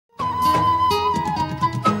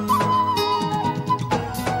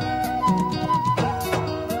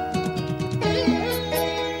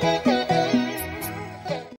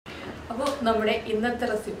ഇന്നത്തെ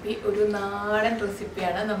റെസിപ്പി ഒരു നാടൻ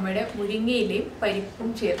റെസിപ്പിയാണ്. നമ്മുടെ മുരിങ്ങയിലയും പരിപ്പും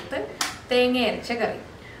ചേർത്ത് തേങ്ങ അരച്ച കറി.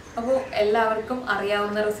 അപ്പോൾ എല്ലാവർക്കും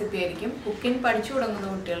അറിയാവുന്ന റെസിപ്പി ആയിരിക്കും. കുക്കിംഗ് പഠിച്ചു തുടങ്ങുന്ന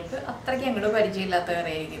കുട്ടികൾക്ക് അത്രയ്ക്ക് അങ്ങോട്ട് പരിചയമില്ലാത്ത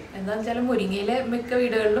കറിയായിരിക്കും. എന്താണെന്ന് വെച്ചാൽ മുരിങ്ങയിലെ മിക്ക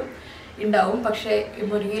വീടുകളിലും ഉണ്ടാവും. പക്ഷേ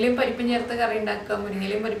മുരിങ്ങയിലയും പരിപ്പും ചേർത്ത് കറി ഉണ്ടാക്കുക,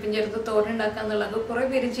 മുരിങ്ങയിലയും പരിപ്പും ചേർത്ത് തോരൻ ഉണ്ടാക്കുക എന്നുള്ളത് കുറേ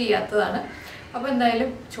പേര് ചെയ്യാത്തതാണ്. അപ്പോൾ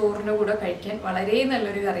എന്തായാലും ചോറിൻ്റെ കൂടെ കഴിക്കാൻ വളരെ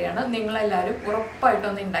നല്ലൊരു കറിയാണ്. നിങ്ങളെല്ലാവരും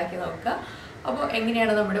ഉറപ്പായിട്ടൊന്ന് ഉണ്ടാക്കി നോക്കുക. അപ്പോൾ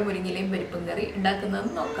എങ്ങനെയാണ് നമ്മുടെ മുരിങ്ങയിലയും പരിപ്പും കറി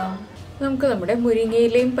ഉണ്ടാക്കുന്നതെന്ന് നോക്കാം. നമുക്ക് നമ്മുടെ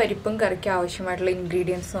മുരിങ്ങയിലയും പരിപ്പും കറിക്ക് ആവശ്യമായിട്ടുള്ള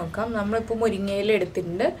ഇൻഗ്രീഡിയൻസ് നോക്കാം. നമ്മളിപ്പോൾ മുരിങ്ങയില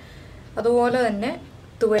എടുത്തിട്ടുണ്ട്, അതുപോലെ തന്നെ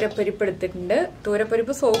തുവരപ്പരിപ്പ് എടുത്തിട്ടുണ്ട്.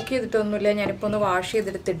 തുവരപ്പരിപ്പ് സോക്ക് ചെയ്തിട്ടൊന്നുമില്ല, ഞാനിപ്പോൾ ഒന്ന് വാഷ്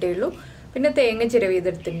ചെയ്തെടുത്തിട്ടേ ഉള്ളൂ. പിന്നെ തേങ്ങ ചിരവ്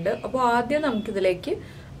ചെയ്തെടുത്തിട്ടുണ്ട്. അപ്പോൾ ആദ്യം നമുക്കിതിലേക്ക്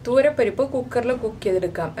തുവരപ്പരിപ്പ് കുക്കറിൽ കുക്ക്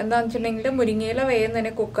ചെയ്തെടുക്കാം. എന്താണെന്ന് വെച്ചിട്ടുണ്ടെങ്കിൽ മുരിങ്ങയില വേഗം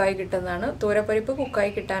തന്നെ കുക്കായി കിട്ടുന്നതാണ്. തുവരപ്പരിപ്പ്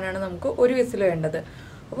കുക്കായി കിട്ടാനാണ് നമുക്ക് ഒരു വിസിൽ വേണ്ടത്.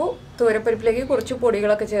 അപ്പോൾ തുവരപ്പരിപ്പിലേക്ക് കുറച്ച്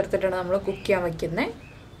പൊടികളൊക്കെ ചേർത്തിട്ടാണ് നമ്മൾ കുക്ക് ചെയ്യാൻ വയ്ക്കുന്നത്.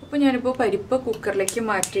 അപ്പോൾ ഞാനിപ്പോൾ പരിപ്പ് കുക്കറിലേക്ക്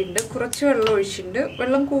മാറ്റിയിട്ടുണ്ട്. കുറച്ച് വെള്ളം ഒഴിച്ചിട്ടുണ്ട്.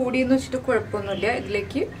 വെള്ളം കൂടിയെന്ന് വെച്ചിട്ട് കുഴപ്പമൊന്നുമില്ല.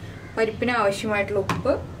 ഇതിലേക്ക് പരിപ്പിന് ആവശ്യമായിട്ടുള്ള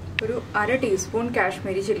ഉപ്പ്, ഒരു 1/2 ടീസ്പൂൺ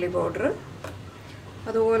കാശ്മീരി ചില്ലി പൗഡർ,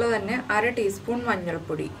 അതുപോലെ തന്നെ 1/2 ടീസ്പൂൺ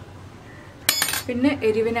മഞ്ഞൾപ്പൊടി, പിന്നെ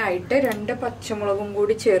എരിവിനായിട്ട് 2 പച്ചമുളകും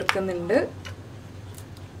കൂടി ചേർക്കുന്നുണ്ട്.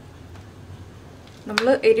 നമ്മൾ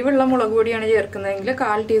എരിവുള്ള മുളക് പൊടിയാണ് ചേർക്കുന്നതെങ്കിൽ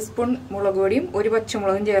 1/4 ടീസ്പൂൺ മുളക് പൊടിയും 1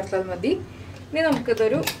 പച്ചമുളകും ചേർത്താൽ മതി. ഇനി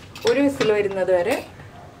നമുക്കിതൊരു വിസിൽ വരുന്നത് വരെ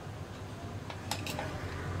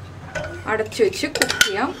അടച്ചു വെച്ച് കുക്ക്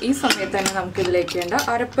ചെയ്യാം. ഈ സമയത്ത് തന്നെ നമുക്കിതിലേക്ക് വേണ്ട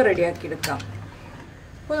അരപ്പ് റെഡിയാക്കി എടുക്കാം.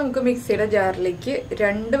 അപ്പോൾ നമുക്ക് മിക്സിയുടെ ജാറിലേക്ക്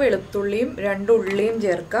 2 വെളുത്തുള്ളിയും 2 ഉള്ളിയും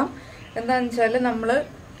ചേർക്കാം. എന്താണെന്ന് വെച്ചാൽ നമ്മൾ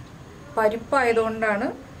പരിപ്പായതുകൊണ്ടാണ്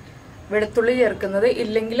വെളുത്തുള്ളി ചേർക്കുന്നത്.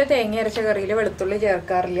 ഇല്ലെങ്കിൽ തേങ്ങ അരച്ച കറിയിൽ വെളുത്തുള്ളി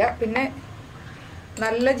ചേർക്കാറില്ല. പിന്നെ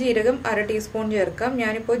നല്ല ജീരകം 1/2 ടീസ്പൂൺ ചേർക്കാം.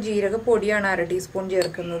 ഞാനിപ്പോൾ ജീരക പൊടിയാണ് 1/2 ടീസ്പൂൺ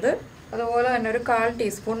ചേർക്കുന്നത്. അതുപോലെ തന്നെ ഒരു 1/4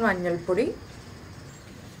 ടീസ്പൂൺ മഞ്ഞൾപ്പൊടി,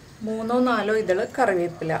 3-4 ഇതള്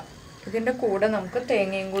കറിവേപ്പില. ഇതിൻ്റെ കൂടെ നമുക്ക്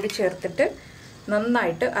തേങ്ങയും കൂടി ചേർത്തിട്ട്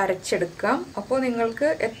നന്നായിട്ട് അരച്ചെടുക്കാം. അപ്പോൾ നിങ്ങൾക്ക്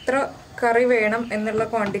എത്ര കറി വേണം എന്നുള്ള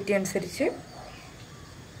ക്വാണ്ടിറ്റി അനുസരിച്ച്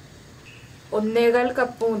 1.25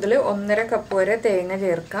 കപ്പ് മുതൽ 1.5 കപ്പ് വരെ തേങ്ങ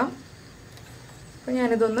ചേർക്കാം. അപ്പോൾ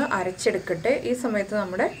ഞാനിതൊന്ന് അരച്ചെടുക്കട്ടെ. ഈ സമയത്ത്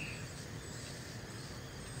നമ്മുടെ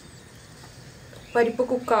പരിപ്പ്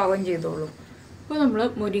കുക്കാവുകയും ചെയ്തോളൂ. അപ്പോൾ നമ്മൾ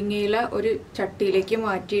മുരിങ്ങയില ഒരു ചട്ടിയിലേക്ക്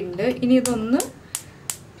മാറ്റിയിട്ടുണ്ട്. ഇനി ഇതൊന്ന്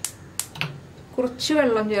കുറച്ച്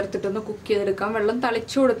വെള്ളം ചേർത്തിട്ടൊന്ന് കുക്ക് ചെയ്തെടുക്കാം. വെള്ളം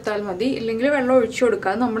തളിച്ചു കൊടുത്താൽ മതി, ഇല്ലെങ്കിൽ വെള്ളം ഒഴിച്ചു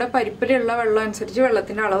കൊടുക്കാം. നമ്മുടെ പരിപ്പിലുള്ള വെള്ളം അനുസരിച്ച്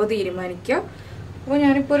വെള്ളത്തിൻ്റെ അളവ് തീരുമാനിക്കുക. അപ്പോൾ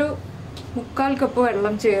ഞാനിപ്പോൾ ഒരു 3/4 കപ്പ്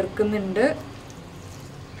വെള്ളം ചേർക്കുന്നുണ്ട്.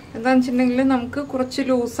 എന്താണെന്ന് വെച്ചിട്ടുണ്ടെങ്കിൽ നമുക്ക് കുറച്ച്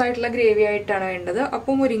ലൂസായിട്ടുള്ള ഗ്രേവി ആയിട്ടാണ് വേണ്ടത്.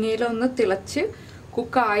 അപ്പോൾ മുരിങ്ങയില ഒന്ന് തിളച്ച്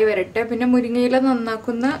കുക്കായി വരട്ടെ. പിന്നെ മുരിങ്ങയില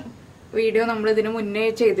നന്നാക്കുന്ന വീഡിയോ നമ്മൾ ഇതിന് മുന്നേ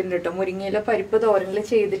ചെയ്തിട്ടുണ്ട് കേട്ടോ. മുരിങ്ങയില പരിപ്പ് തോരനിൽ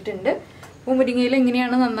ചെയ്തിട്ടുണ്ട്. അപ്പോൾ മുരിങ്ങയില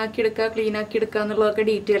എങ്ങനെയാണ് നന്നാക്കി എടുക്കുക, ക്ലീൻ ആക്കി എടുക്കുക എന്നുള്ളതൊക്കെ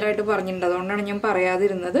ഡീറ്റെയിൽ ആയിട്ട് പറഞ്ഞിട്ടുണ്ട്. അതുകൊണ്ടാണ് ഞാൻ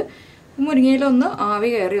പറയാതിരുന്നത്. മുരിങ്ങയില ഒന്ന് ആവി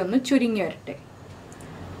കയറി ഒന്ന് ചുരുങ്ങി വരട്ടെ.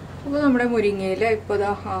 അപ്പോൾ നമ്മുടെ മുരിങ്ങയില ഇപ്പോൾ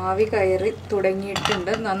ആവി കയറി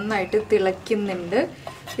തുടങ്ങിയിട്ടുണ്ട്, നന്നായിട്ട് തിളയ്ക്കുന്നുണ്ട്.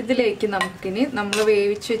 ഇതിലേക്ക് നമുക്കിനി നമ്മൾ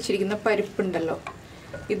വേവിച്ച് വെച്ചിരിക്കുന്ന പരിപ്പുണ്ടല്ലോ,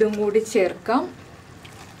 ഇതും കൂടി ചേർക്കാം.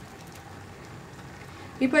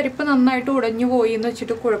 ഈ പരിപ്പ് നന്നായിട്ട് ഉടഞ്ഞു പോയി എന്ന്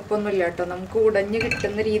വെച്ചിട്ട് കുഴപ്പമൊന്നുമില്ല കേട്ടോ. നമുക്ക് ഉടഞ്ഞു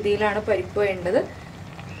കിട്ടുന്ന രീതിയിലാണ് പരിപ്പ് വേണ്ടത്.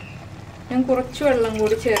 ഞാൻ കുറച്ച് വെള്ളം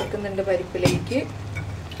കൂടി ചേർക്കുന്നുണ്ട് പരിപ്പിലേക്ക്.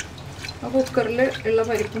 ആ കുക്കറിൽ ഉള്ള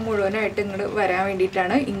പരിപ്പ് മുഴുവനായിട്ട് ഇങ്ങോട്ട് വരാൻ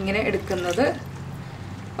വേണ്ടിയിട്ടാണ് ഇങ്ങനെ എടുക്കുന്നത്.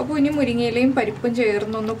 അപ്പോൾ ഇനി മുരിങ്ങയിലയും പരിപ്പും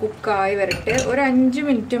ചേർന്നൊന്ന് കുക്കായി വരട്ടെ. ഒരു 5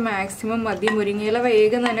 മിനിറ്റ് മാക്സിമം മതി. മുരിങ്ങയില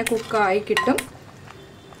വേഗം തന്നെ കുക്കായി കിട്ടും.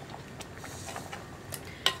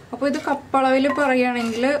 അപ്പോൾ ഇത് കപ്പളവിൽ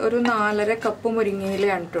പറയുകയാണെങ്കിൽ ഒരു 4.5 കപ്പ്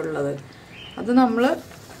മുരിങ്ങയിലയാണ് ഇട്ടുള്ളത്. അത് നമ്മൾ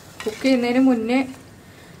കുക്ക് ചെയ്യുന്നതിന് മുന്നേ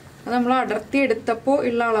നമ്മൾ അടർത്തി എടുത്തപ്പോൾ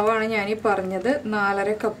ഉള്ള അളവാണ് ഞാനീ പറഞ്ഞത്,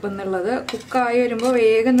 4.5 കപ്പ് എന്നുള്ളത്. കുക്കായി വരുമ്പോൾ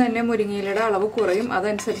വേഗം തന്നെ മുരിങ്ങയിലയുടെ അളവ് കുറയും.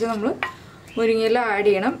 അതനുസരിച്ച് നമ്മൾ മുരിങ്ങയില ആഡ്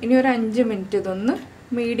ചെയ്യണം. ഇനി ഒരു 5 മിനിറ്റ് ഇതൊന്ന്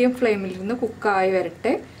മീഡിയം ഫ്ലെയിമിൽ നിന്ന് കുക്കായി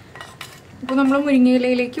വരട്ടെ. അപ്പോൾ നമ്മൾ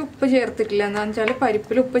മുരിങ്ങയിലയിലേക്ക് ഉപ്പ് ചേർത്തിട്ടില്ല. എന്താണെന്ന് വെച്ചാൽ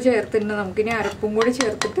പരിപ്പിൽ ഉപ്പ് ചേർത്തിട്ടുണ്ട്. നമുക്കിനി അരപ്പും കൂടി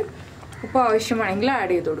ചേർത്തിട്ട് ഉപ്പ് ആവശ്യമാണെങ്കിൽ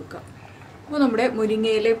ആഡ് ചെയ്ത് കൊടുക്കാം. അപ്പോൾ നമ്മുടെ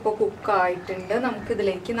മുരിങ്ങയില ഇപ്പോൾ കുക്കായിട്ടുണ്ട്.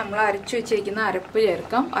 നമുക്കിതിലേക്ക് നമ്മൾ അരച്ചു വെച്ചിരിക്കുന്ന അരപ്പ്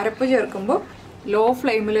ചേർക്കാം. അരപ്പ് ചേർക്കുമ്പോൾ ലോ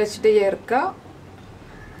ഫ്ലെയിമിൽ വെച്ചിട്ട് ചേർക്കുക.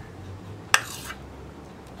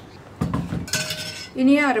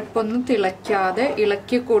 ഇനി അരപ്പൊന്നും തിളയ്ക്കാതെ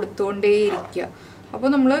ഇളക്കി കൊടുത്തുകൊണ്ടേയിരിക്കുക. അപ്പോൾ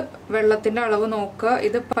നമ്മൾ വെള്ളത്തിൻ്റെ അളവ് നോക്കുക.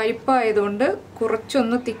 ഇത് പരിപ്പായതുകൊണ്ട്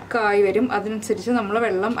കുറച്ചൊന്ന് തിക്കായി വരും. അതിനനുസരിച്ച് നമ്മൾ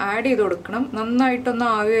വെള്ളം ആഡ് ചെയ്ത് കൊടുക്കണം. നന്നായിട്ടൊന്ന്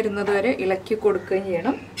ആവി വരുന്നത് വരെ ഇളക്കി കൊടുക്കുകയും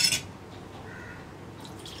ചെയ്യണം.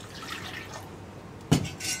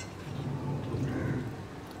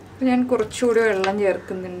 ഞാൻ കുറച്ചുകൂടി വെള്ളം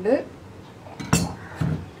ചേർക്കുന്നുണ്ട്.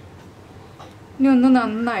 ഇനി ഒന്ന്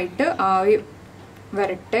നന്നായിട്ട് ആവി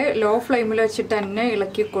വരട്ടെ. ലോ ഫ്ലെയിമിൽ വെച്ചിട്ട് തന്നെ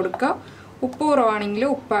ഇളക്കി കൊടുക്കുക. ഉപ്പ് കുറവാണെങ്കിൽ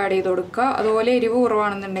ഉപ്പ് ആഡ് ചെയ്ത് കൊടുക്കുക. അതുപോലെ എരിവ്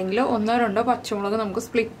കുറവാണെന്നുണ്ടെങ്കിൽ 1-2 പച്ചമുളക് നമുക്ക്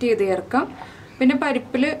സ്പ്ലിറ്റ് ചെയ്ത് ചേർക്കാം. പിന്നെ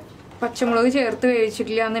പരിപ്പിൽ പച്ചമുളക് ചേർത്ത്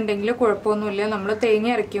വേവിച്ചിട്ടില്ല എന്നുണ്ടെങ്കിൽ കുഴപ്പമൊന്നുമില്ല. നമ്മൾ തേങ്ങ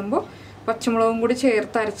അരയ്ക്കുമ്പോൾ പച്ചമുളകും കൂടി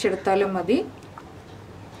ചേർത്ത് അരച്ചെടുത്താലും മതി.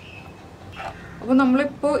 അപ്പോൾ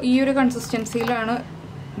നമ്മളിപ്പോൾ ഈ ഒരു കൺസിസ്റ്റൻസിയിലാണ്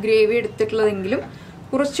ഗ്രേവി എടുത്തിട്ടുള്ളതെങ്കിലും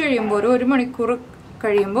കുറച്ച് കഴിയുമ്പോൾ 1 മണിക്കൂർ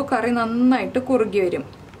കഴിയുമ്പോൾ കറി നന്നായിട്ട് കുറുകി വരും.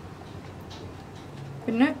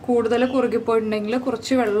 പിന്നെ കൂടുതൽ കുറുകിപ്പോയിട്ടുണ്ടെങ്കിൽ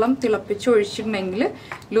കുറച്ച് വെള്ളം തിളപ്പിച്ച് ഒഴിച്ചിട്ടുണ്ടെങ്കിൽ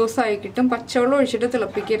ലൂസായി കിട്ടും. പച്ചവെള്ളം ഒഴിച്ചിട്ട്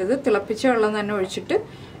തിളപ്പിക്കരുത്, തിളപ്പിച്ച വെള്ളം തന്നെ ഒഴിച്ചിട്ട്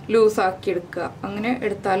ലൂസാക്കി എടുക്കുക. അങ്ങനെ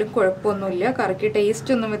എടുത്താലും കുഴപ്പമൊന്നുമില്ല, കറിക്ക്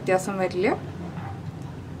ടേസ്റ്റ് ഒന്നും വ്യത്യാസം വരില്ല.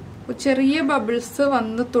 ചെറിയ ബബിൾസ്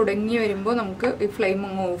വന്ന് തുടങ്ങി വരുമ്പോൾ നമുക്ക് ഈ ഫ്ലെയിം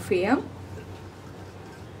അങ്ങ് ഓഫ് ചെയ്യാം.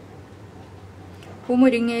 അപ്പോൾ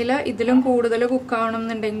മുരിങ്ങയില ഇതിലും കൂടുതൽ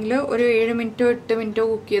കുക്കാവണമെന്നുണ്ടെങ്കിൽ ഒരു 7 മിനിറ്റോ 8 മിനിറ്റോ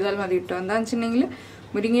കുക്ക് ചെയ്താൽ മതി കേട്ടോ. എന്താണെന്ന് വെച്ചിട്ടുണ്ടെങ്കിൽ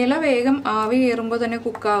മുരിങ്ങയില വേഗം ആവി കയറുമ്പോൾ തന്നെ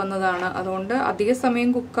കുക്കാവുന്നതാണ്. അതുകൊണ്ട് അധിക സമയം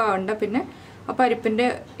കുക്കാവണ്ട. പിന്നെ ആ പരിപ്പിൻ്റെ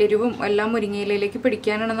എരിവും എല്ലാം മുരിങ്ങയിലയിലേക്ക്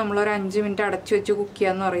പിടിക്കാനാണ് നമ്മളൊരു 5 മിനിറ്റ് അടച്ചു വെച്ച് കുക്ക്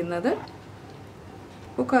ചെയ്യാന്ന് പറയുന്നത്.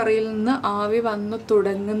 അപ്പോൾ കറിയിൽ നിന്ന് ആവി വന്ന്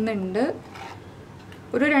തുടങ്ങുന്നുണ്ട്.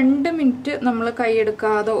 ഒരു 2 മിനിറ്റ് നമ്മൾ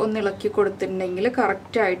കൈയെടുക്കാതെ ഒന്ന് ഇളക്കി കൊടുത്തിട്ടുണ്ടെങ്കിൽ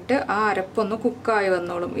കറക്റ്റായിട്ട് ആ അരപ്പൊന്ന് കുക്കായി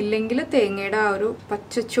വന്നോളും. ഇല്ലെങ്കിൽ തേങ്ങയുടെ ആ ഒരു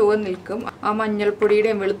പച്ചച്ചുവ നിൽക്കും. ആ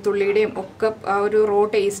മഞ്ഞൾപ്പൊടിയുടെയും വെളുത്തുള്ളിയുടെയും ഒക്കെ ആ ഒരു റോ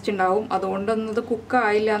ടേസ്റ്റ് ഉണ്ടാവും. അതുകൊണ്ടൊന്നത്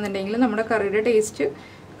കുക്കായില്ല എന്നുണ്ടെങ്കിൽ നമ്മുടെ കറിയുടെ ടേസ്റ്റ്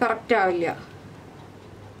കറക്റ്റ് ആവില്ല.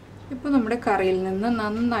 ഇപ്പോൾ നമ്മുടെ കറിയിൽ നിന്ന്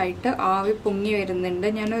നന്നായിട്ട് ആവി പൊങ്ങി വരുന്നുണ്ട്.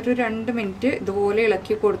 ഞാനൊരു 2 മിനിറ്റ് ഇതുപോലെ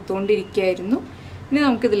ഇളക്കി കൊടുത്തുകൊണ്ടിരിക്കുകയായിരുന്നു. ഇനി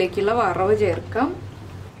നമുക്കിതിലേക്കുള്ള വറവ് ചേർക്കാം.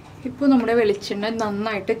 ഇപ്പോൾ നമ്മുടെ വെളിച്ചെണ്ണ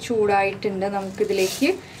നന്നായിട്ട് ചൂടായിട്ടുണ്ട്. നമുക്കിതിലേക്ക്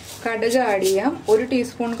കടുക് ആഡ് ചെയ്യാം. 1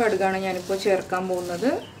 ടീസ്പൂൺ കടുകാണ് ഞാനിപ്പോൾ ചേർക്കാൻ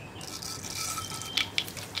പോകുന്നത്.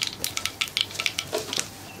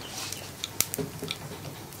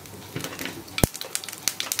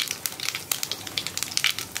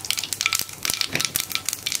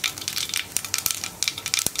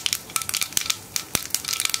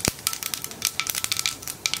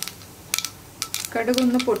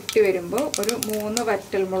 കടുകൊന്ന് പൊട്ടി വരുമ്പോൾ ഒരു 3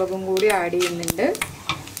 വറ്റൽമുളകും കൂടി ആഡ് ചെയ്യുന്നുണ്ട്.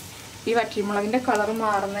 ഈ വറ്റൽമുളകിൻ്റെ കളർ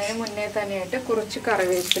മാറുന്നതിന് മുന്നേ തന്നെയായിട്ട് കുറച്ച്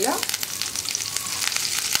കറിവേപ്പില,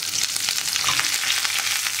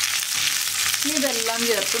 ഇതെല്ലാം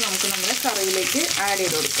ചേർത്ത് നമുക്ക് നമ്മുടെ കറിയിലേക്ക് ആഡ്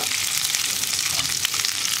ചെയ്ത് കൊടുക്കാം.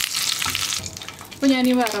 അപ്പോൾ ഞാൻ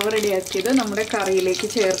ഈ വറവ് റെഡിയാക്കിയത് നമ്മുടെ കറിയിലേക്ക്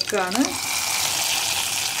ചേർക്കുകയാണ്.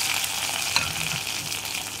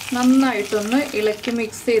 നന്നായിട്ടൊന്ന് ഇളക്കി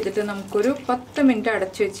മിക്സ് ചെയ്തിട്ട് നമുക്കൊരു 10 മിനിറ്റ്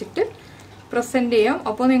അടച്ചു വെച്ചിട്ട് പ്രസൻറ്റ് ചെയ്യാം.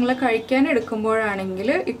 അപ്പോൾ നിങ്ങൾ കഴിക്കാൻ എടുക്കുമ്പോഴാണെങ്കിൽ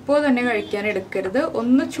ഇപ്പോൾ തന്നെ കഴിക്കാൻ എടുക്കരുത്.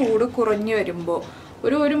 ഒന്ന് ചൂട് കുറഞ്ഞു വരുമ്പോൾ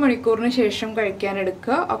ഒരു 1 മണിക്കൂറിന് ശേഷം കഴിക്കാൻ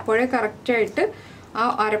എടുക്കുക. അപ്പോഴേ കറക്റ്റായിട്ട് ആ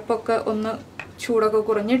അരപ്പൊക്കെ ഒന്ന് ചൂടൊക്കെ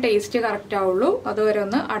കുറഞ്ഞ് ടേസ്റ്റ് കറക്റ്റ് ആവുള്ളൂ. അതുവരെ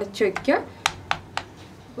ഒന്ന് അടച്ചു വയ്ക്കുക.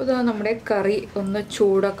 അപ്പോൾ ഇതാ നമ്മുടെ കറി ഒന്ന്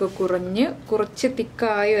ചൂടൊക്കെ കുറഞ്ഞ് കുറച്ച്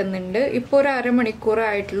തിക്കായി വന്നിട്ടുണ്ട്. ഇപ്പോൾ ഒരു 1/2 മണിക്കൂർ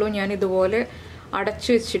ആയിട്ടുള്ളൂ ഞാൻ ഇതുപോലെ അടച്ചു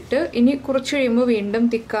വെച്ചിട്ട്. ഇനി കുറച്ച് കഴിയുമ്പോൾ വീണ്ടും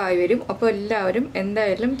തിക്കായി വരും. അപ്പോൾ എല്ലാവരും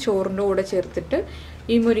എന്തായാലും ചോറിൻ്റെ കൂടെ ചേർത്തിട്ട്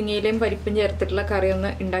ഈ മുരിങ്ങയിലയും പരിപ്പും ചേർത്തിട്ടുള്ള കറി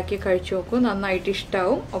ഒന്ന് ഉണ്ടാക്കി കഴിച്ചു നോക്കൂ. നന്നായിട്ട്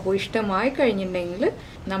ഇഷ്ടമാവും. അപ്പോൾ ഇഷ്ടമായി കഴിഞ്ഞിട്ടുണ്ടെങ്കിൽ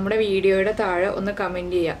നമ്മുടെ വീഡിയോയുടെ താഴെ ഒന്ന്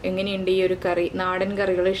കമൻറ്റ് ചെയ്യുക, എങ്ങനെയുണ്ട് ഈ ഒരു കറി, നാടൻ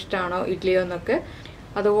കറികൾ ഇഷ്ടമാണോ ഇഡ്ഡലിയോ എന്നൊക്കെ.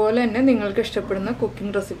 അതുപോലെ തന്നെ നിങ്ങൾക്ക് ഇഷ്ടപ്പെടുന്ന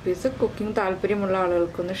കുക്കിംഗ് റെസിപ്പീസ് കുക്കിംഗ് താല്പര്യമുള്ള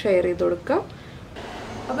ആളുകൾക്കൊന്ന് ഷെയർ ചെയ്ത് കൊടുക്കുക.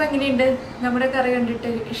 അപ്പോൾ എങ്ങനെയുണ്ട് നമ്മുടെ കറി കണ്ടിട്ട്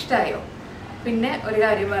ഇഷ്ടമായോ? പിന്നെ ഒരു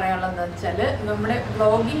കാര്യം പറയാനുള്ളത് എന്താണെന്ന് വെച്ചാൽ നമ്മുടെ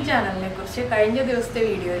വ്ളോഗിങ് ചാനലിനെ കുറിച്ച് കഴിഞ്ഞ ദിവസത്തെ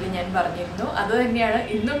വീഡിയോയിൽ ഞാൻ പറഞ്ഞിരുന്നു. അത് തന്നെയാണ്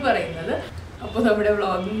ഇന്നും പറയുന്നത്. അപ്പോൾ നമ്മുടെ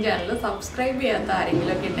വ്ളോഗിങ് ചാനൽ സബ്സ്ക്രൈബ് ചെയ്യാത്ത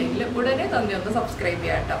ആരെങ്കിലും ഒക്കെ ഉണ്ടെങ്കിൽ ഉടനെ തന്നെ ഒന്ന് സബ്സ്ക്രൈബ്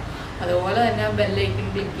ചെയ്യാം കേട്ടോ. അതുപോലെ തന്നെ ബെല്ലൈക്കൺ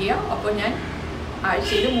ക്ലിക്ക് ചെയ്യാം. അപ്പോൾ ഞാൻ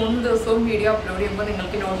ആഴ്ചയിൽ 3 ദിവസവും വീഡിയോ അപ്ലോഡ് ചെയ്യുമ്പോൾ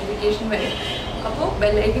നിങ്ങൾക്ക് നോട്ടിഫിക്കേഷൻ വരും. അപ്പോൾ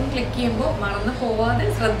ബെല്ലൈക്കൺ ക്ലിക്ക് ചെയ്യുമ്പോൾ മറന്നു പോവാതെ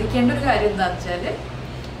ശ്രദ്ധിക്കേണ്ട ഒരു കാര്യം എന്താണെന്ന് വെച്ചാൽ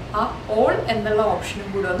ആ ഓൾ എന്നുള്ള ഓപ്ഷനും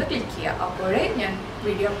കൂടെ ഒന്ന് ക്ലിക്ക് ചെയ്യുക. അപ്പോഴേ ഞാൻ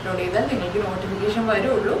വീഡിയോ അപ്ലോഡ് ചെയ്താൽ നിങ്ങൾക്ക് നോട്ടിഫിക്കേഷൻ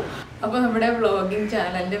വരുള്ളൂ. അപ്പോൾ നമ്മുടെ വ്ളോഗിങ്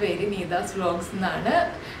ചാനലിൻ്റെ പേര് നീതാസ് വ്ളോഗ്സ് എന്നാണ്.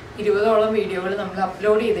 20ഓളം വീഡിയോകൾ നമ്മൾ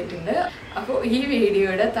അപ്ലോഡ് ചെയ്തിട്ടുണ്ട്. അപ്പോൾ ഈ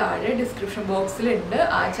വീഡിയോയുടെ താഴെ ഡിസ്ക്രിപ്ഷൻ ബോക്സിലുണ്ട്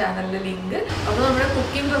ആ ചാനലിൻ്റെ ലിങ്ക്. അപ്പോൾ നമ്മുടെ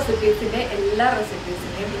കുക്കിംഗ് റെസിപ്പീസിൻ്റെ എല്ലാ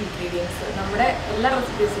റെസിപ്പീസിൻ്റെയും ഇൻഗ്രീഡിയൻസ് നമ്മുടെ എല്ലാ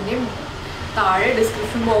റെസിപ്പീസിൻ്റെയും താഴെ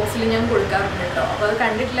ഡിസ്ക്രിപ്ഷൻ ബോക്സിൽ ഞാൻ കൊടുക്കാറുണ്ട് കേട്ടോ. അപ്പോൾ അത്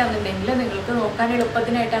കണ്ടിട്ടില്ല എന്നുണ്ടെങ്കിൽ നിങ്ങൾക്ക് നോക്കാൻ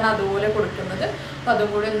എളുപ്പത്തിനായിട്ടാണ് അതുപോലെ കൊടുക്കുന്നത്. അപ്പോൾ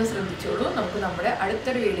അതും കൂടെ ഒന്ന് ശ്രദ്ധിച്ചോളൂ. നമുക്ക് നമ്മുടെ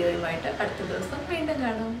അടുത്തൊരു വീഡിയോയുമായിട്ട് അടുത്ത ദിവസം വീണ്ടും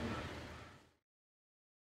കാണാം.